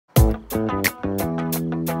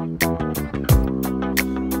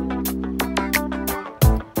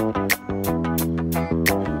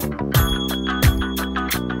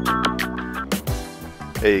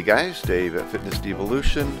Hey guys, Dave at Fitness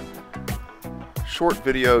Devolution. Short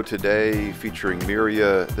video today featuring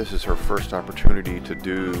Miria. This is her first opportunity to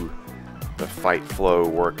do the Fight Flow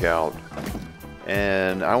workout.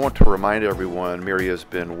 And I want to remind everyone, Miria's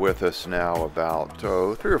been with us now about 3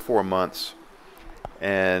 or 4 months.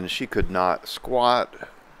 And she could not squat,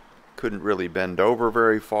 couldn't really bend over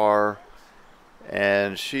very far.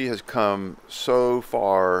 And she has come so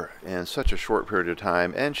far in such a short period of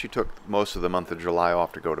time, and she took most of the month of July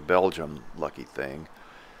off to go to Belgium, lucky thing.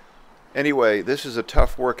 Anyway, this is a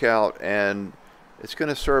tough workout, and it's going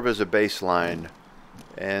to serve as a baseline,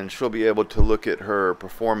 and she'll be able to look at her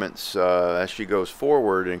performance as she goes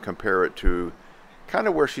forward and compare it to kind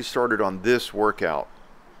of where she started on this workout.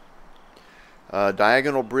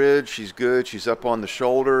 Diagonal bridge, she's good. She's up on the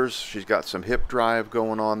shoulders. She's got some hip drive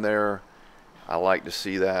going on there. I like to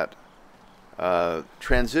see that.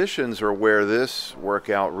 Transitions are where this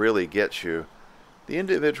workout really gets you. The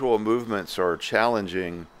individual movements are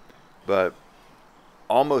challenging, but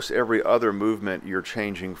almost every other movement you're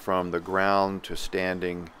changing from the ground to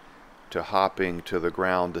standing to hopping to the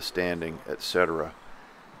ground to standing, etc.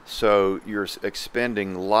 So you're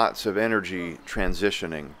expending lots of energy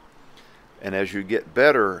transitioning. And as you get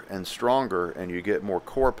better and stronger and you get more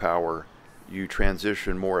core power, you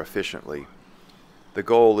transition more efficiently. The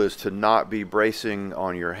goal is to not be bracing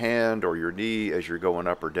on your hand or your knee as you're going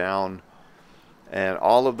up or down. And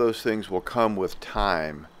all of those things will come with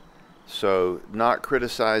time. So not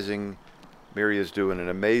criticizing. Miria's doing an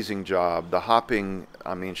amazing job. The hopping,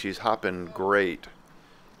 I mean, she's hopping great.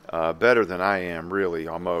 Better than I am, really,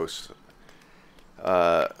 almost.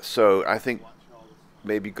 So I think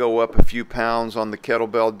maybe go up a few pounds on the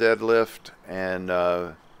kettlebell deadlift,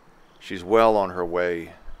 and she's well on her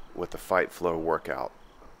way with the Fight Flow workout.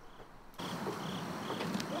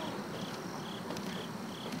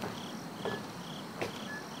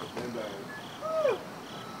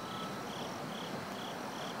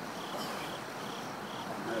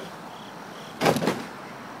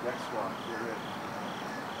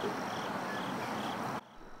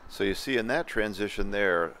 So you see in that transition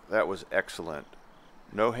there, that was excellent.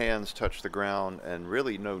 No hands touch the ground and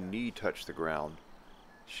really no knee touch the ground.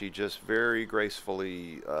 She just very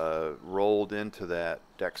gracefully rolled into that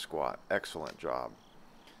deck squat. Excellent job.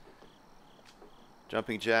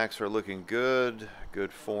 Jumping jacks are looking good.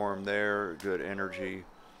 Good form there. Good energy.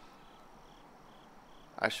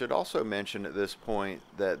 I should also mention at this point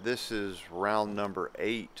that this is round number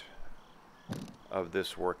 8 of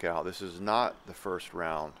this workout. This is not the first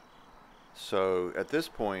round. So at this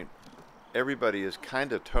point, everybody is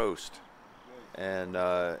kind of toast. And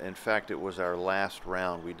in fact, it was our last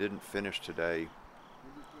round. We didn't finish today,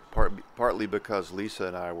 partly because Lisa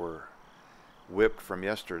and I were whipped from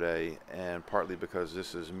yesterday, and partly because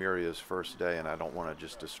this is Miria's first day and I don't want to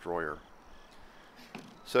just destroy her.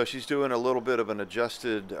 So she's doing a little bit of an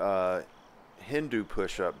adjusted Hindu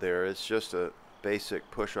push-up there. It's just a basic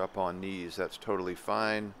push-up on knees. That's totally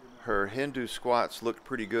fine. Her Hindu squats looked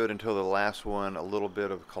pretty good until the last one, a little bit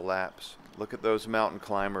of collapse. Look at those mountain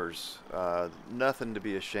climbers. Nothing to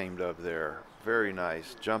be ashamed of there. Very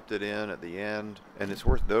nice. Jumped it in at the end. And it's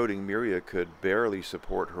worth noting Miria could barely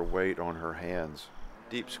support her weight on her hands.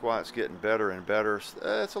 Deep squats getting better and better.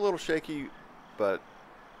 It's a little shaky, but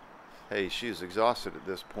hey, she's exhausted at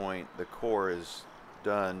this point. The core is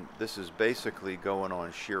done. This is basically going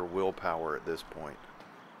on sheer willpower at this point.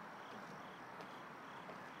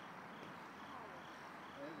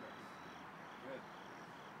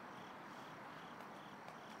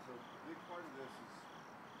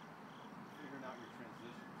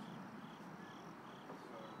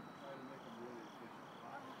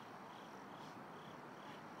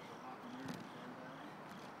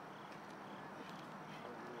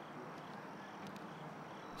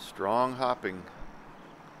 Strong hopping.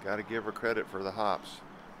 Got to give her credit for the hops.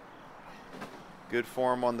 Good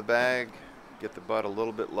form on the bag. Get the butt a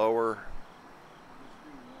little bit lower.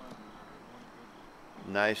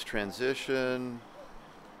 Nice transition.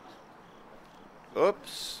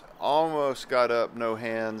 Oops. Almost got up, no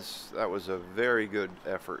hands. That was a very good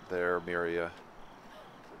effort there, Miria.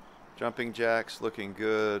 Jumping jacks looking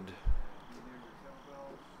good.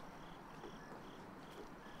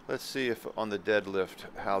 Let's see if on the deadlift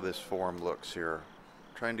how this form looks here.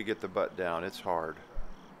 Trying to get the butt down, it's hard.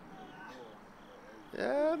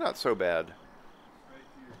 Yeah, not so bad.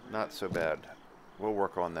 Not so bad. We'll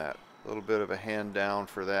work on that. A little bit of a hand down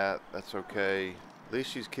for that, that's okay. At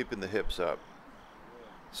least she's keeping the hips up.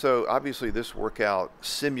 So obviously this workout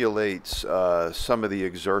simulates some of the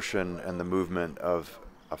exertion and the movement of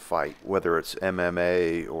a fight, whether it's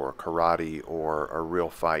MMA or karate or a real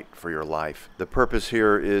fight for your life. The purpose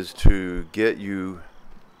here is to get you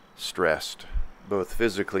stressed, both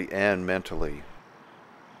physically and mentally.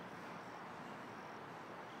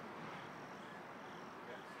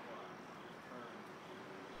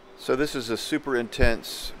 So this is a super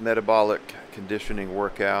intense metabolic conditioning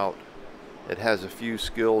workout. It has a few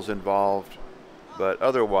skills involved, but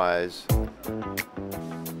otherwise,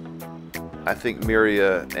 I think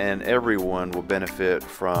Miria and everyone will benefit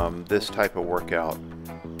from this type of workout.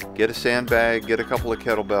 Get a sandbag, get a couple of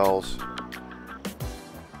kettlebells,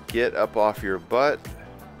 get up off your butt,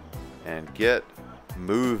 and get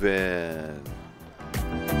moving.